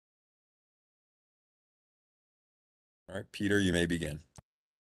All right, Peter, you may begin.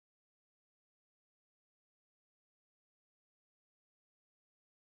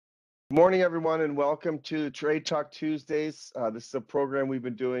 Good morning, everyone, and welcome to Trade Talk Tuesdays. This is a program we've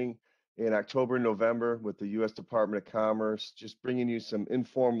been doing in October and November with the U.S. Department of Commerce, just bringing you some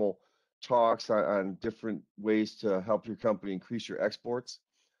informal talks on different ways to help your company increase your exports.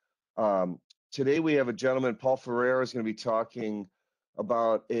 Today we have a gentleman, Paul Ferreira, is going to be talking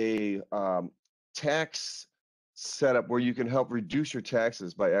about a tax setup where you can help reduce your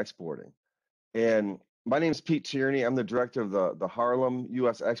taxes by exporting. And my name is Pete Tierney. I'm the director of the Harlem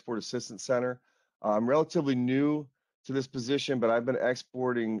U.S. Export Assistance Center. I'm relatively new to this position, but I've been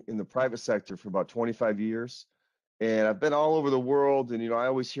exporting in the private sector for about 25 years. And I've been all over the world, and I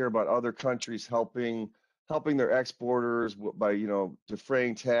always hear about other countries helping their exporters by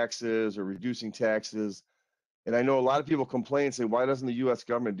defraying taxes or reducing taxes. And I know a lot of people complain and say, why doesn't the U.S.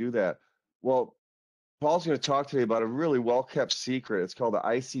 government do that? Well, Paul's going to talk today about a really well-kept secret. It's called the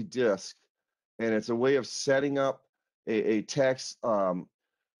IC disc, and it's a way of setting up a tax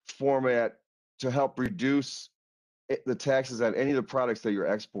format to help reduce the taxes on any of the products that you're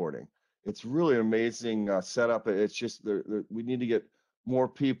exporting. It's really an amazing setup. It's just we need to get more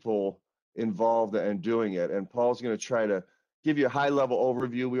people involved and doing it. And Paul's going to try to give you a high-level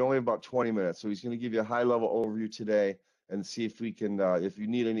overview. We only have about 20 minutes, so he's going to give you a high-level overview today and see if we can, if you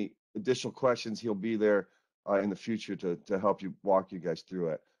need any additional questions, he'll be there in the future to help you walk you guys through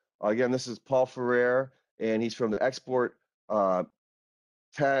it. Again, this is Paul Ferreira, and he's from the Export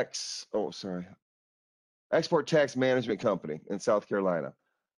Tax Management Company in South Carolina.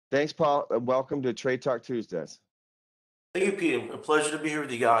 Thanks, Paul. Welcome to Trade Talk Tuesdays. Thank you, Pete. A pleasure to be here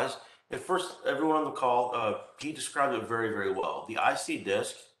with you guys. And first, everyone on the call, Pete described it very, very well. The IC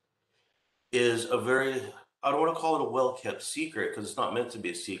disc is I don't want to call it a well-kept secret because it's not meant to be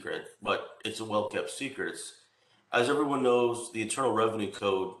a secret, but it's a well-kept secret. As everyone knows, the Internal Revenue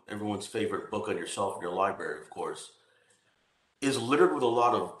Code, everyone's favorite book on yourself in your library, of course, is littered with a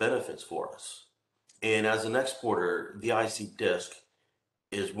lot of benefits for us. And as an exporter, the IC disc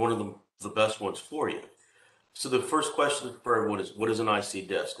is one of the best ones for you. So the first question for everyone is, what is an IC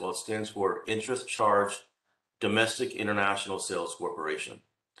disc? Well, it stands for Interest Charged Domestic International Sales Corporation.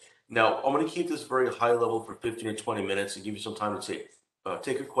 Now, I'm going to keep this very high level for 15 or 20 minutes and give you some time to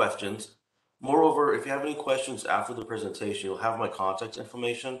take your questions. Moreover, if you have any questions after the presentation, you'll have my contact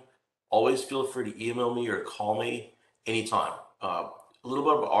information. Always feel free to email me or call me anytime. A little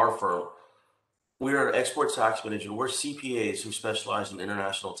bit about our firm. We are an export tax manager. We're CPAs who specialize in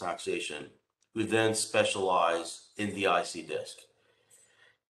international taxation, who then specialize in the IC disc.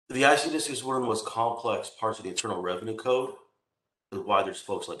 The IC disc is one of the most complex parts of the Internal Revenue Code, why there's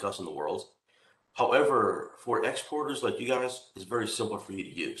folks like us in the world. However, for exporters like you guys, it's very simple for you to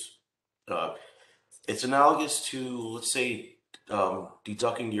use. It's analogous to, let's say,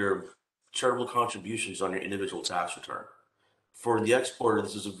 deducting your charitable contributions on your individual tax return. For the exporter,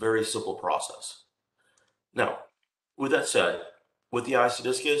 this is a very simple process. Now, with that said, what the IC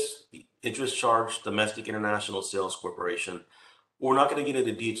disc is, the Interest Charged Domestic International Sales Corporation. We're not going to get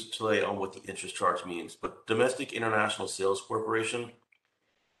into detail today on what the interest charge means, but Domestic International Sales Corporation,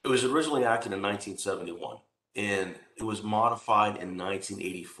 it was originally acted in 1971, and it was modified in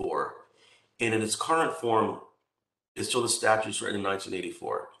 1984. And in its current form, it's still the statutes written in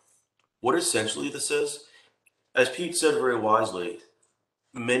 1984. What essentially this is, as Pete said very wisely,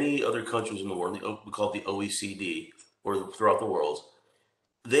 many other countries in the world, we call it the OECD, or throughout the world,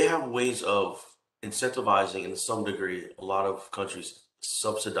 they have ways of incentivizing, and to some degree, a lot of countries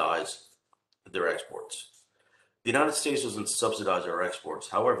subsidize their exports. The United States doesn't subsidize our exports.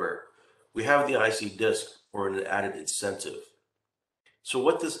 However, we have the IC disc for an added incentive. So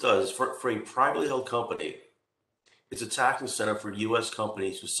what this does, for a privately held company, it's a tax incentive for U.S.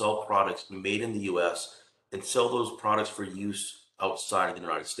 companies who sell products made in the U.S. and sell those products for use outside of the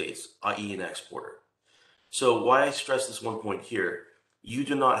United States, i.e. an exporter. So why I stress this one point here, you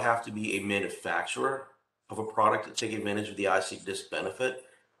do not have to be a manufacturer of a product to take advantage of the IC disc benefit.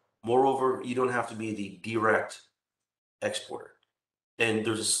 Moreover, you don't have to be the direct exporter. And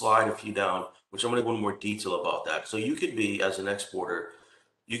there's a slide a few down, which I'm going to go into more detail about that. So you could be, as an exporter,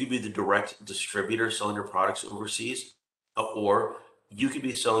 you could be the direct distributor selling your products overseas, or you could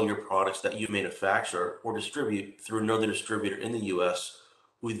be selling your products that you manufacture or distribute through another distributor in the U.S.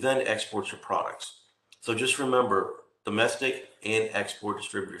 who then exports your products. So just remember, domestic and export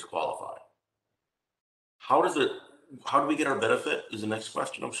distributors qualify. How do we get our benefit is the next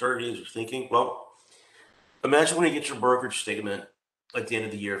question I'm sure you guys are thinking. Well, imagine when you get your brokerage statement at the end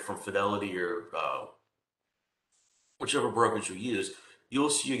of the year from Fidelity or whichever brokerage you use,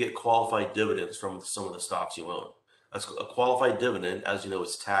 you'll see you get qualified dividends from some of the stocks you own. That's a qualified dividend, as you know,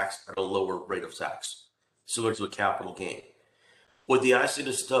 is taxed at a lower rate of tax, similar to a capital gain. What the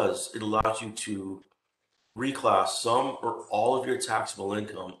ICDIS does, it allows you to reclass some or all of your taxable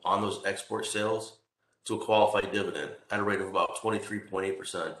income on those export sales to a qualified dividend at a rate of about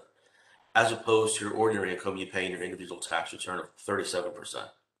 23.8%, as opposed to your ordinary income you pay in your individual tax return of 37%.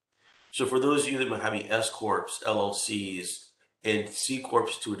 So for those of you that might have S corps, LLCs, and C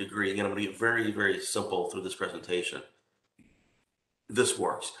corps to a degree, again, I'm going to get very, very simple through this presentation. This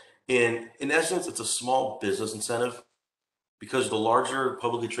works. And in essence, it's a small business incentive because the larger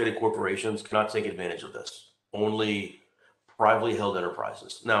publicly traded corporations cannot take advantage of this. Only privately held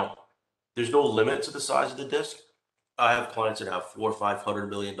enterprises. Now, there's no limit to the size of the disc. I have clients that have $400 or $500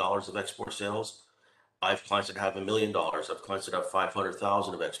 million of export sales. I have clients that have $1 million. I have clients that have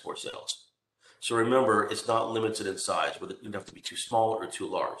 500,000 of export sales. So remember, it's not limited in size, whether you have to be too small or too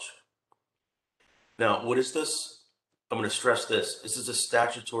large. Now, what is this? I'm going to stress this. This is a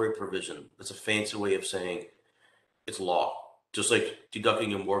statutory provision. It's a fancy way of saying it's law, just like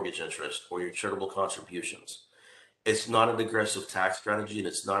deducting your mortgage interest or your charitable contributions. It's not an aggressive tax strategy, and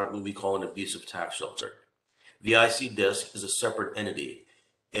it's not what we call an abusive tax shelter. The IC disc is a separate entity.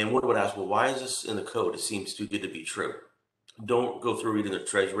 And one would ask, well, why is this in the code? It seems too good to be true. Don't go through reading the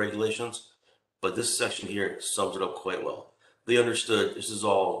Treasury regulations, but this section here sums it up quite well. They understood this is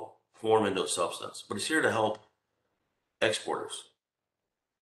all form and no substance, but it's here to help exporters.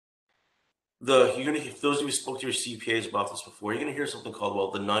 Those of you who spoke to your CPAs about this before, you're going to hear something called,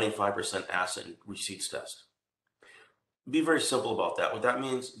 well, the 95% asset receipts test. Be very simple about that. What that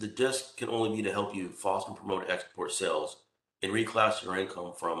means, the disc can only be to help you foster and promote export sales and reclass your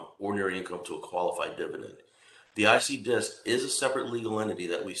income from ordinary income to a qualified dividend. The IC disc is a separate legal entity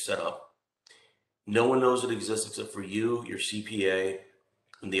that we set up. No one knows it exists except for you, your CPA,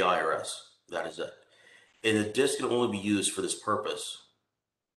 and the IRS. That is it. And the disc can only be used for this purpose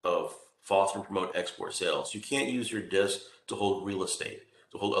of foster and promote export sales. You can't use your disc to hold real estate,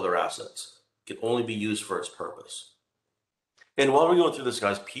 to hold other assets. It can only be used for its purpose. And while we're going through this,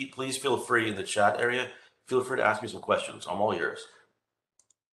 guys, please feel free in the chat area, feel free to ask me some questions. I'm all yours.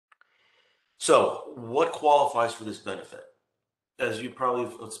 So what qualifies for this benefit? As you probably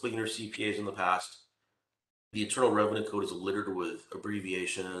have spoken to your CPAs in the past, the Internal Revenue Code is littered with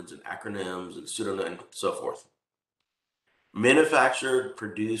abbreviations and acronyms and pseudonyms and so forth. Manufactured,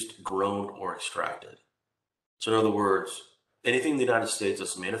 produced, grown, or extracted. So in other words, anything in the United States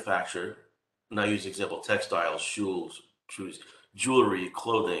that's manufactured, and I use example textiles, shoes, jewelry,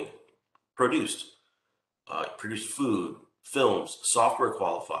 clothing, produced food, films, software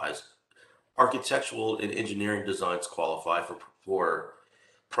qualifies, architectural and engineering designs qualify for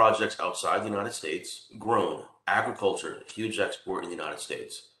projects outside the United States, grown, agriculture, huge export in the United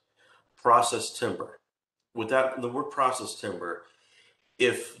States, processed timber. With that, the word processed timber,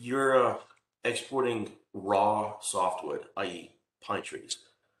 if you're exporting raw softwood, i.e. pine trees,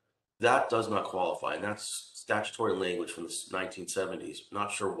 that does not qualify, and that's statutory language from the 1970s.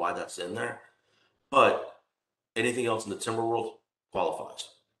 Not sure why that's in there, but anything else in the timber world qualifies.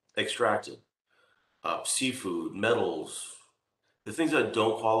 Extracted, seafood, metals, the things that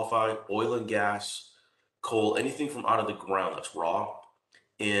don't qualify, oil and gas, coal, anything from out of the ground that's raw,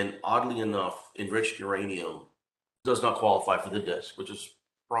 and oddly enough, enriched uranium does not qualify for the disc, which is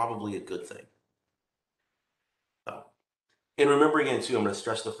probably a good thing. And remember again, too, I'm going to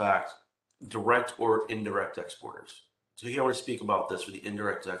stress the fact, direct or indirect exporters. So here I want to speak about this for the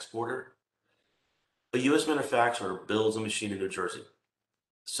indirect exporter. A U.S. manufacturer builds a machine in New Jersey,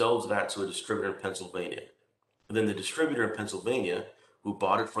 sells that to a distributor in Pennsylvania. And then the distributor in Pennsylvania, who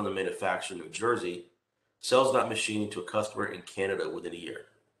bought it from the manufacturer in New Jersey, sells that machine to a customer in Canada within a year.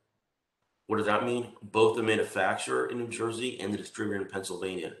 What does that mean? Both the manufacturer in New Jersey and the distributor in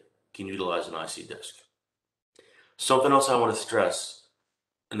Pennsylvania can utilize an IC disc. Something else I want to stress,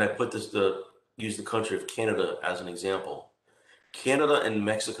 and I put this to use the country of Canada as an example. Canada and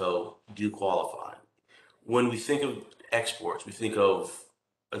Mexico do qualify. When we think of exports, we think of,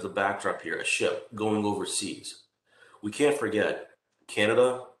 as a backdrop here, a ship going overseas. We can't forget,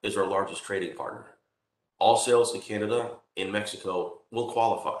 Canada is our largest trading partner. All sales to Canada and Mexico will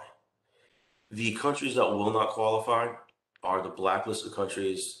qualify. The countries that will not qualify are the blacklisted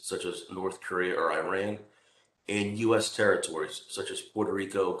countries such as North Korea or Iran, and U.S. territories such as Puerto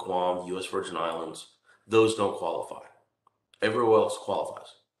Rico, Guam, U.S. Virgin Islands. Those don't qualify. Everywhere else qualifies.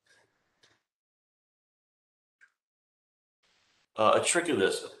 A trick of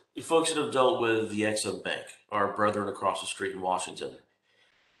this, the folks that have dealt with the Exim Bank, our brethren across the street in Washington,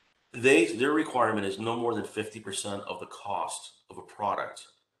 their requirement is no more than 50% of the cost of a product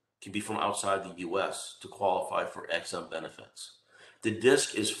can be from outside the US to qualify for XM benefits. The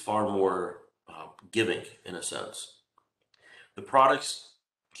disc is far more giving in a sense. The products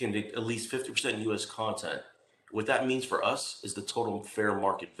can be at least 50% US content. What that means for us is the total fair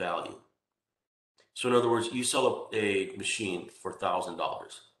market value. So in other words, you sell a machine for $1,000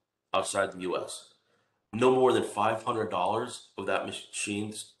 outside the US. No more than $500 of that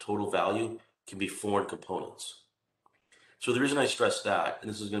machine's total value can be foreign components. So the reason I stress that, and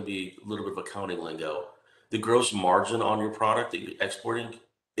this is going to be a little bit of accounting lingo, the gross margin on your product that you're exporting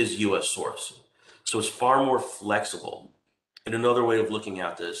is US source. So it's far more flexible. And another way of looking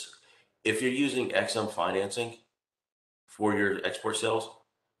at this, if you're using XM financing for your export sales,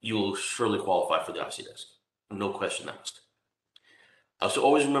 you will surely qualify for the IC disc. No question asked. So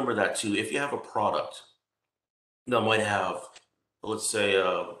always remember that too. If you have a product that might have, let's say,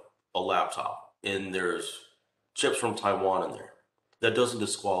 a laptop, and there's chips from Taiwan in there, that doesn't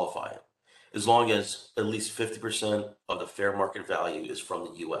disqualify it, as long as at least 50% of the fair market value is from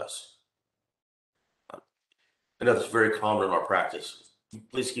the US. I know that's very common in our practice.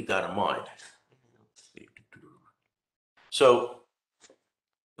 Please keep that in mind. So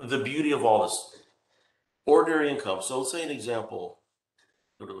the beauty of all this, ordinary income. So let's say an example.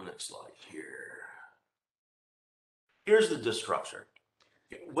 Go to the next slide here. Here's the disc structure.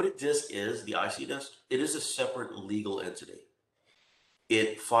 What a disc is, the IC disc, it is a separate legal entity.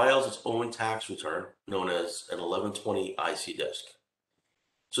 It files its own tax return, known as an 1120 IC disc.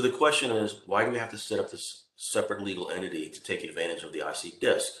 So the question is, why do we have to set up this separate legal entity to take advantage of the IC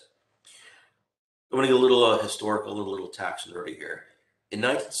disc? I'm going to get a little historical, a little tax nerdy here. In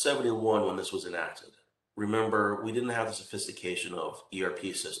 1971, when this was enacted, remember, we didn't have the sophistication of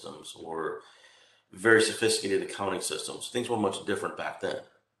ERP systems or very sophisticated accounting systems. Things were much different back then.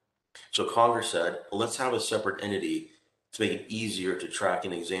 So Congress said, well, let's have a separate entity to make it easier to track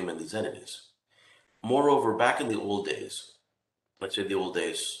and examine these entities. Moreover, back in the old days, let's say the old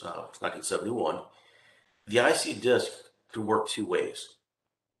days, 1971, the IC disc could work two ways.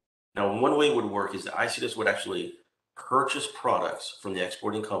 Now, one way it would work is the IC disc would actually purchase products from the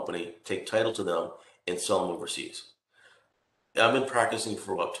exporting company, take title to them, and sell them overseas. I've been practicing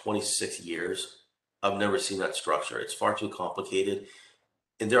for about 26 years. I've never seen that structure. It's far too complicated.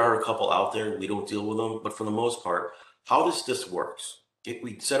 And there are a couple out there, we don't deal with them, but for the most part, how this disc works,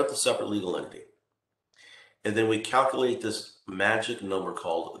 we set up the separate legal entity, and then we calculate this magic number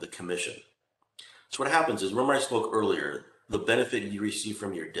called the commission. So what happens is, remember I spoke earlier, the benefit you receive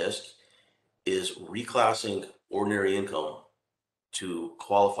from your disc is reclassing ordinary income to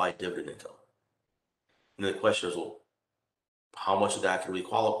qualified dividend income. And the question is, well, how much of that can we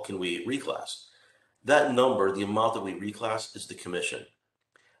reclass? That number, the amount that we reclass, is the commission.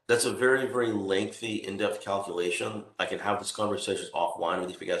 That's a very, very lengthy, in-depth calculation. I can have this conversation offline with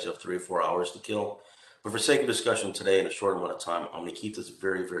you if you guys have 3 or 4 hours to kill. But for sake of discussion today in a short amount of time, I'm going to keep this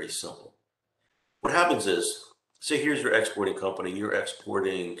very, very simple. What happens is, say here's your exporting company. You're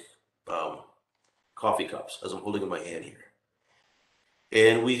exporting coffee cups, as I'm holding in my hand here.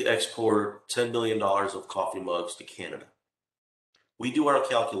 And we export $10 million of coffee mugs to Canada. We do our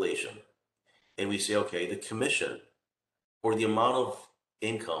calculation, and we say, okay, the commission, or the amount of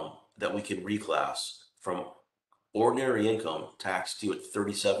income that we can reclass from ordinary income taxed due at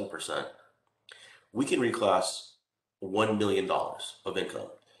 37%, we can reclass $1 million of income,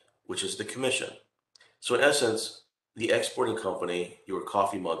 which is the commission. So in essence, the exporting company, your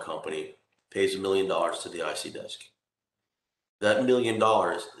coffee mug company, pays $1 million to the IC disc. That $1 million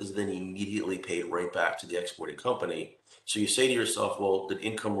is then immediately paid right back to the exporting company. So you say to yourself, well, did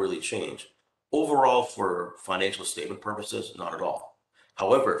income really change? Overall, for financial statement purposes, not at all.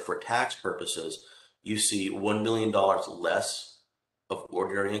 However, for tax purposes, you see $1 million less of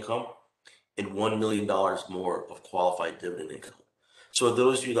ordinary income and $1 million more of qualified dividend income. So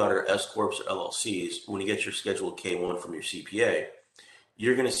those of you that are S Corps or LLCs, when you get your Schedule K1 from your CPA,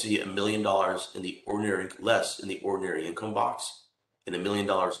 you're going to see $1 million in the ordinary, less in the ordinary income box, and $1 million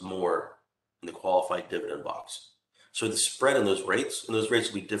more in the qualified dividend box. So the spread in those rates, and those rates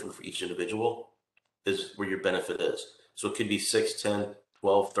will be different for each individual, is where your benefit is. So it could be 6, 10,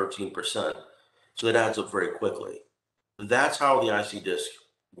 12, 13%. So that adds up very quickly. That's how the IC disc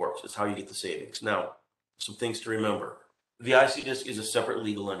works. It's how you get the savings. Now, some things to remember. The IC disc is a separate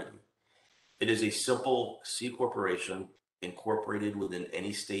legal entity. It is a simple C corporation incorporated within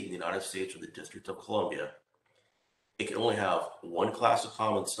any state in the United States or the District of Columbia. It can only have one class of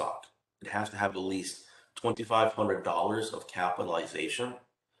common stock. It has to have at least $2,500 of capitalization.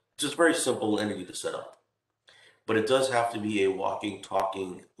 It's just a very simple entity to set up. But it does have to be a walking,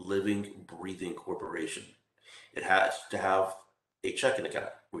 talking, living, breathing corporation. It has to have a checking account.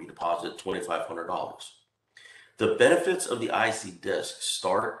 where you deposit $2,500. The benefits of the IC disc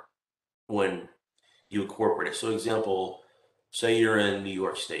start when you incorporate it. So example, say you're in New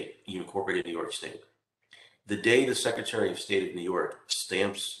York State, you incorporated New York State. The day the Secretary of State of New York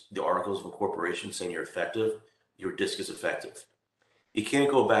stamps the articles of incorporation saying you're effective, your disc is effective. You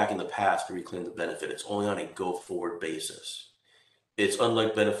can't go back in the past to reclaim the benefit. It's only on a go-forward basis. It's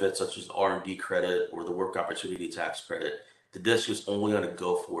unlike benefits such as R&D credit or the work opportunity tax credit. The disc is only on a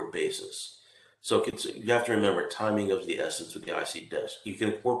go-forward basis. So you have to remember timing of the essence with the IC disc. You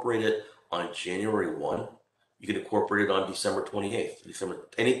can incorporate it on January 1. You can incorporate it on December 28th,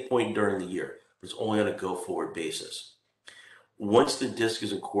 any point during the year. It's only on a go-forward basis. Once the disc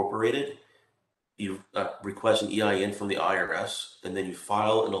is incorporated, you request an EIN from the IRS, and then you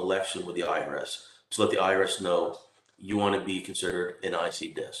file an election with the IRS to let the IRS know you want to be considered an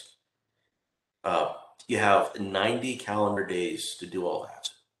IC disc. You have 90 calendar days to do all that.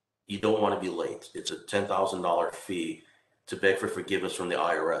 You don't want to be late. It's a $10,000 fee to beg for forgiveness from the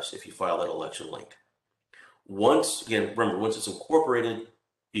IRS if you file that election late. Once it's incorporated,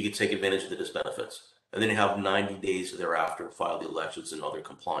 you can take advantage of the disc benefits. And then you have 90 days thereafter to file the elections and other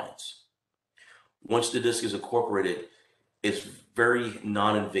compliance. Once the disc is incorporated, it's very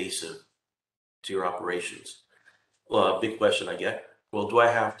non-invasive to your operations. Well, a big question I get, well, do I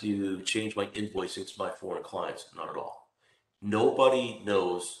have to change my invoicing to my foreign clients? Not at all. Nobody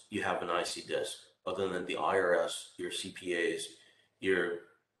knows you have an IC disc other than the IRS, your CPAs, your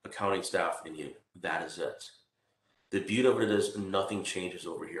accounting staff, and you. That is it. The beauty of it is nothing changes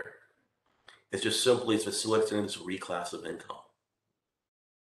over here. It's just simply facilitating this reclass of income.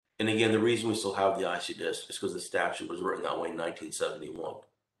 And again, the reason we still have the IC disc is because the statute was written that way in 1971.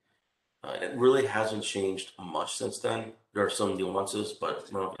 And it really hasn't changed much since then. There are some nuances, but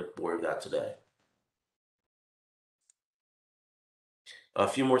we're not going to bore you with that today. A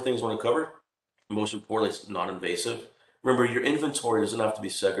few more things I want to cover. Most importantly, it's non-invasive. Remember, your inventory doesn't have to be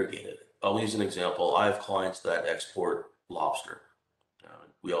segregated. I'll use an example. I have clients that export lobster.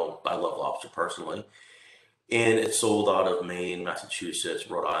 I love lobster personally. And it's sold out of Maine, Massachusetts,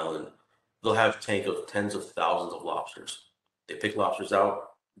 Rhode Island. They'll have a tank of tens of thousands of lobsters. They pick lobsters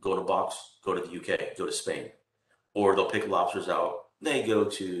out, go to box, go to the UK, go to Spain. Or they'll pick lobsters out, they go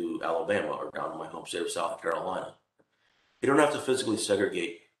to Alabama or down to my home state of South Carolina. You don't have to physically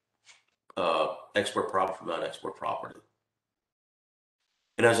segregate export property from non-export property.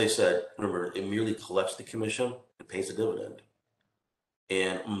 And as I said, remember, it merely collects the commission and pays a dividend.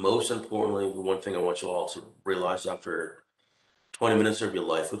 And most importantly, the one thing I want you all to realize after 20 minutes of your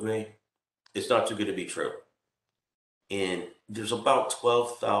life with me, it's not too good to be true. And there's about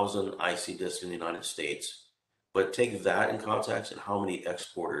 12,000 IC discs in the United States. But take that in context and how many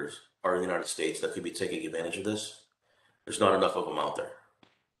exporters are in the United States that could be taking advantage of this. There's not enough of them out there.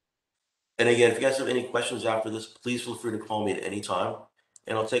 And again, if you guys have any questions after this, please feel free to call me at any time,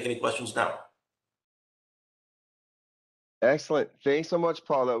 and I'll take any questions now. Excellent. Thanks so much,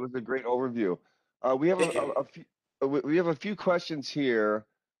 Paul. That was a great overview. We have Thank you. we have a few questions here.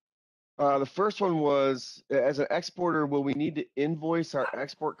 The first one was, as an exporter, will we need to invoice our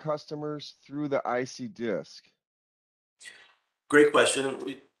export customers through the IC disc? Great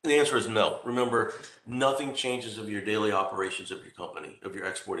question. The answer is no. Remember, nothing changes of your daily operations of your company, of your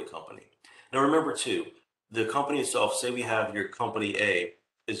exporting company. Now remember too, the company itself, say we have your company A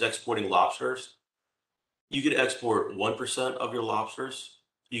is exporting lobsters. You could export 1% of your lobsters.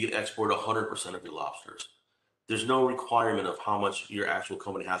 You could export 100% of your lobsters. There's no requirement of how much your actual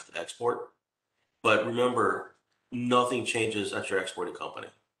company has to export. But remember, nothing changes at your exporting company.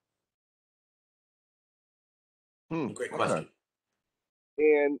 Great question.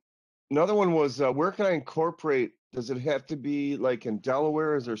 And another one was, where can I incorporate? Does it have to be like in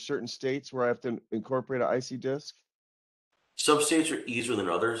Delaware? Is there certain states where I have to incorporate an IC disc? Some states are easier than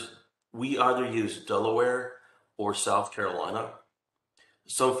others. We either use Delaware or South Carolina.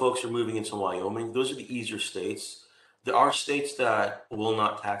 Some folks are moving into Wyoming. Those are the easier states. There are states that will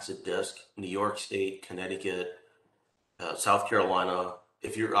not tax a disc. New York State, Connecticut, South Carolina,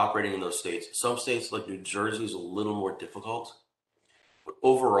 if you're operating in those states. Some states like New Jersey is a little more difficult. But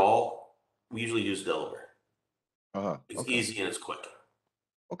overall, we usually use Delaware. It's easy and it's quick.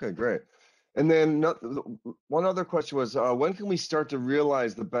 Okay, great. And then one other question was, when can we start to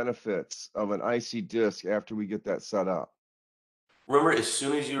realize the benefits of an IC disc after we get that set up? Remember, as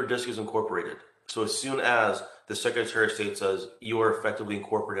soon as your disc is incorporated, so as soon as the Secretary of State says you are effectively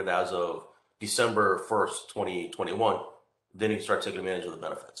incorporated as of December 1st, 2021, then you start taking advantage of the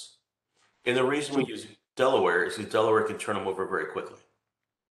benefits. And the reason we use Delaware is because Delaware can turn them over very quickly.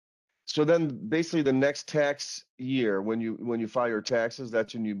 So then basically the next tax year, when you file your taxes,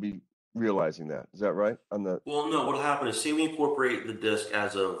 that's when you'd be realizing that. Is that right? Well, no, what'll happen is say we incorporate the disc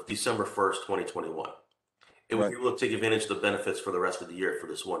as of December 1st, 2021, and we Right. were able to take advantage of the benefits for the rest of the year for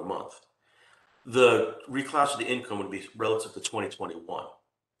this 1 month. The reclass of the income would be relative to 2021.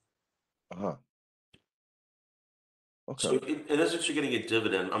 Uh-huh. So Okay. in essence, you're getting a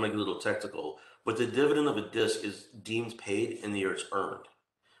dividend. I'm gonna get a little technical, but the dividend of a disc is deemed paid in the year it's earned.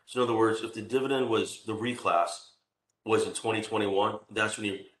 So in other words, if the dividend was the reclass was in 2021, that's when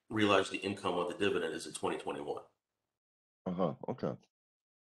you realize the income of the dividend is in 2021. Uh-huh. Okay.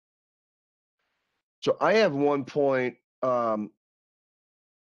 So I have one point that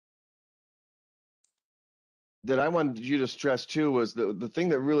I wanted you to stress too was the thing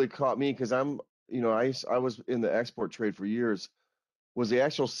that really caught me because I was in the export trade for years was the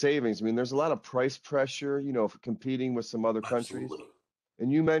actual savings. I mean, there's a lot of price pressure, for competing with some other countries. Absolutely.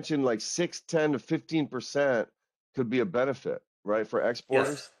 And you mentioned like 6, 10 to 15% could be a benefit, right, for Yes.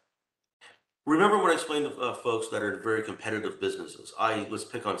 exporters? Remember when I explained to folks that are in very competitive businesses, let's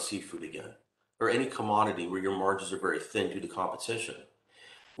pick on seafood again, or any commodity where your margins are very thin due to competition.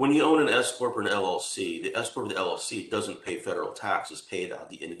 When you own an S corp or an LLC, the S corp or the LLC doesn't pay federal taxes paid at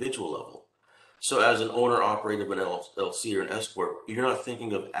the individual level. So as an owner operator of an LLC or an S corp, you're not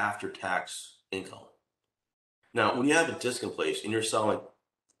thinking of after-tax income. Now, when you have a disc in place and you're selling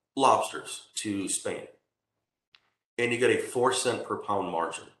lobsters to Spain, and you get a 4 cent per pound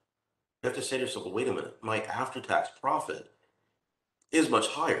margin, you have to say to yourself, well, wait a minute, my after-tax profit is much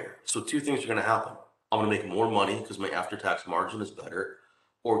higher. So two things are going to happen. I'm going to make more money because my after-tax margin is better.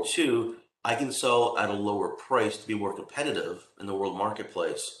 Or two, I can sell at a lower price to be more competitive in the world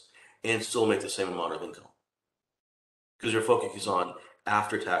marketplace and still make the same amount of income because your focus is on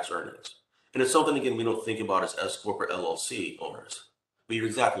after-tax earnings. And it's something, again, we don't think about as S Corp or LLC owners. But you're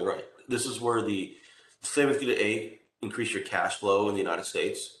exactly right. This is where the same with you to A, increase your cash flow in the United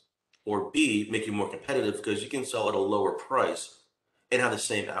States, or B, make you more competitive because you can sell at a lower price and have the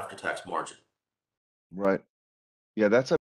same after-tax margin. Right. Yeah, that's